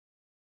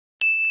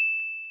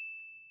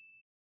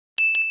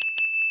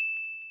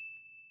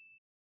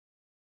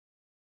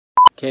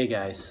Okay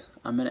guys,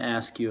 I'm gonna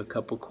ask you a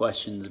couple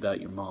questions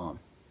about your mom.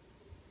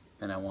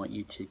 And I want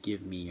you to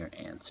give me your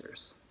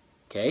answers.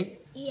 Okay?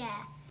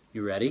 Yeah.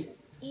 You ready?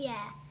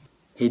 Yeah.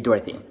 Hey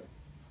Dorothy,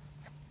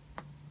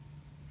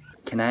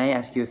 can I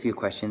ask you a few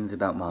questions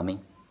about mommy?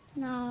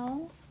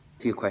 No.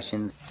 A few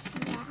questions?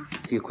 Yeah.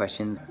 A few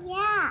questions?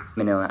 Yeah.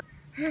 Manila,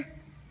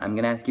 I'm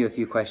gonna ask you a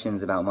few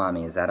questions about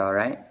mommy, is that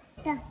alright?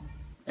 Yeah.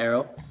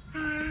 Arrow,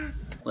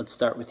 let's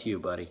start with you,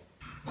 buddy.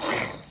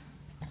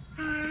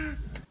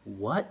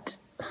 What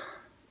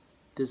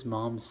does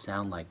mom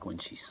sound like when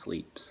she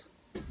sleeps?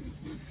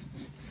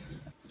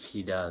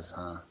 She does,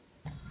 huh?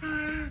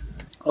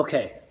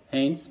 Okay,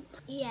 Haynes,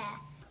 Yeah.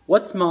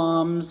 what's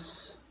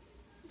mom's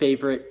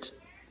favorite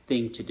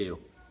thing to do?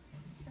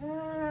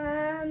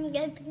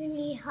 Giving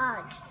me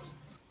hugs.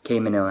 Okay,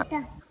 Manila,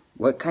 Yeah.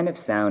 what kind of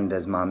sound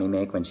does mommy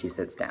make when she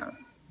sits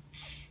down?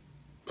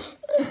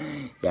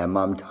 Yeah,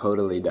 mom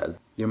totally does.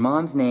 Your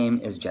mom's name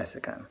is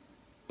Jessica,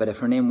 but if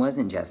her name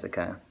wasn't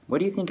Jessica, what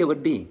do you think it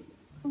would be?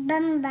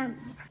 Bum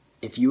bum.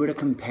 If you were to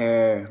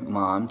compare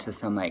mom to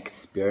some like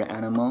spirit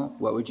animal,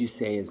 what would you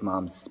say is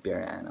mom's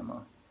spirit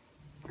animal?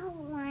 A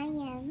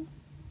lion.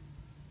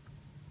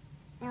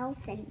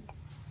 Elephant.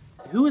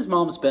 Who is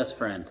mom's best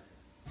friend?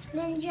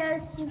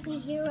 Ninjas,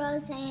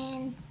 superheroes,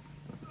 and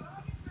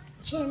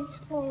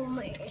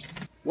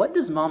transformers. What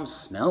does mom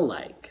smell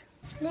like?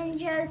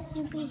 Ninjas,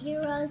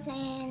 superheroes,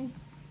 and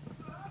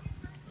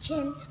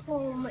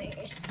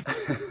transformers.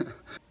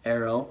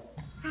 Arrow,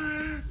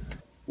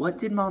 what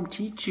did mom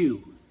teach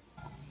you?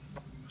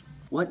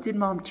 What did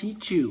mom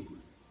teach you?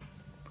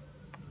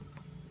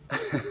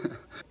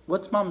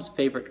 What's mom's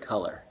favorite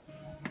color?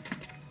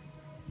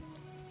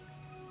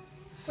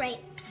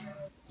 Grapes.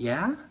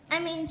 Yeah? I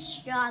mean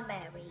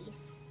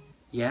strawberries.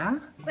 Yeah?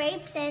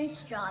 Grapes and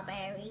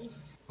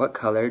strawberries. What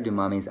color do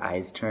mommy's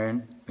eyes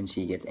turn when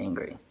she gets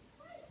angry?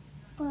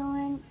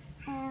 Blue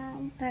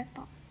and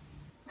purple.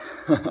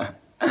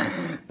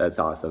 That's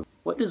awesome.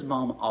 What does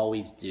mom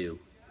always do?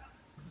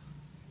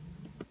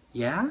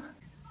 Yeah?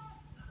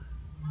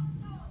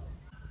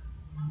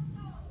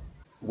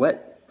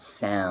 What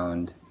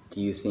sound do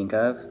you think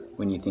of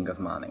when you think of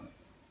mommy?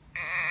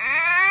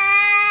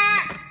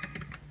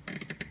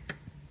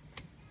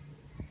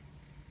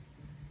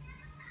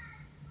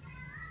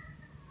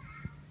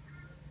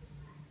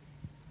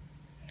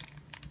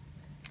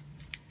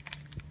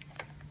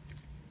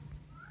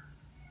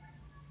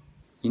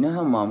 You know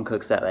how mom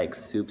cooks that like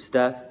soup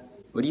stuff?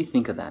 What do you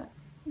think of that?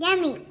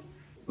 Yummy.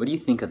 What do you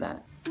think of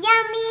that? Yummy.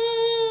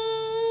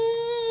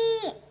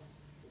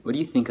 What do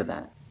you think of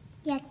that?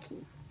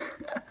 Yucky.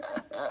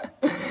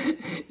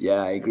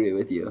 Yeah, I agree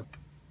with you.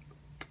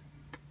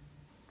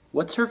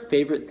 What's her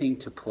favorite thing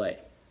to play?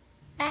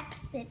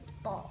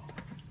 Basketball.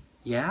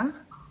 Yeah?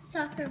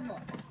 Soccer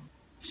ball.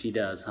 She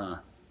does, huh?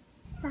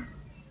 Ba.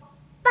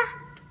 Ba.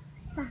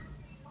 Ba.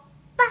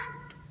 Ba.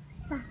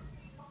 Ba.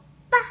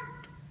 Ba.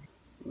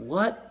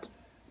 What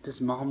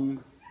does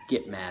mom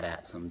get mad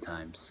at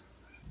sometimes?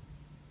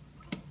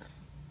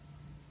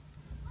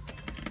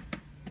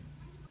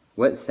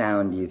 What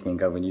sound do you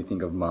think of when you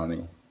think of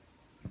mommy?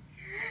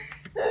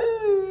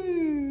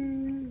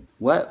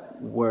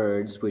 What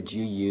words would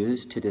you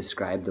use to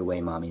describe the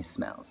way mommy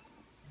smells?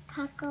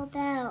 Taco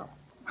Bell.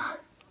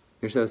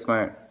 You're so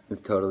smart.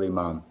 It's totally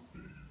mom.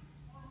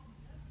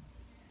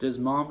 Does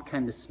mom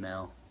kind of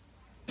smell?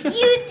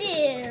 You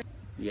do.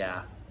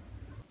 Yeah.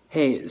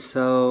 Hey,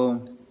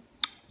 so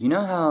you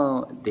know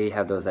how they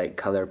have those like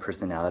color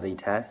personality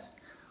tests?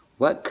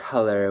 What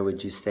color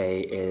would you say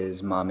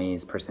is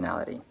mommy's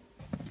personality?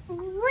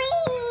 Green.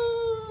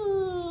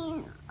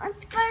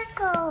 It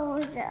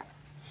sparkles.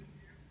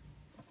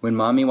 When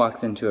mommy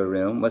walks into a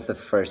room, what's the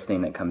first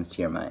thing that comes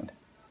to your mind?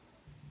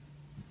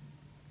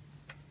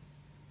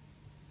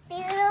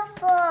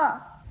 Beautiful.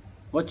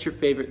 What's your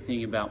favorite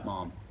thing about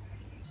mom?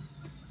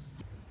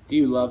 Do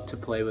you love to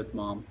play with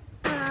mom?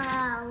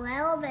 A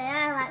little bit.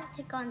 I like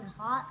to go in the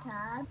hot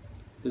tub.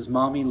 Does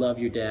mommy love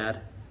your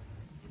dad?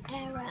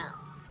 Arrow.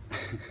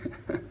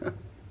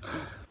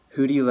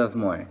 Who do you love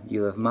more? Do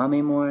you love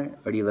mommy more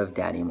or do you love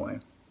daddy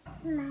more?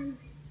 Mom.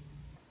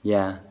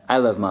 Yeah, I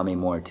love mommy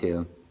more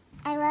too.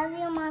 I love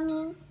you,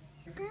 Mommy.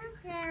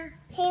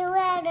 See you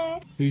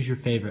later. Who's your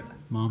favorite,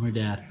 mom or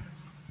dad?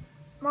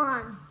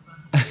 Mom.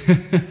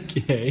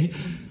 Okay.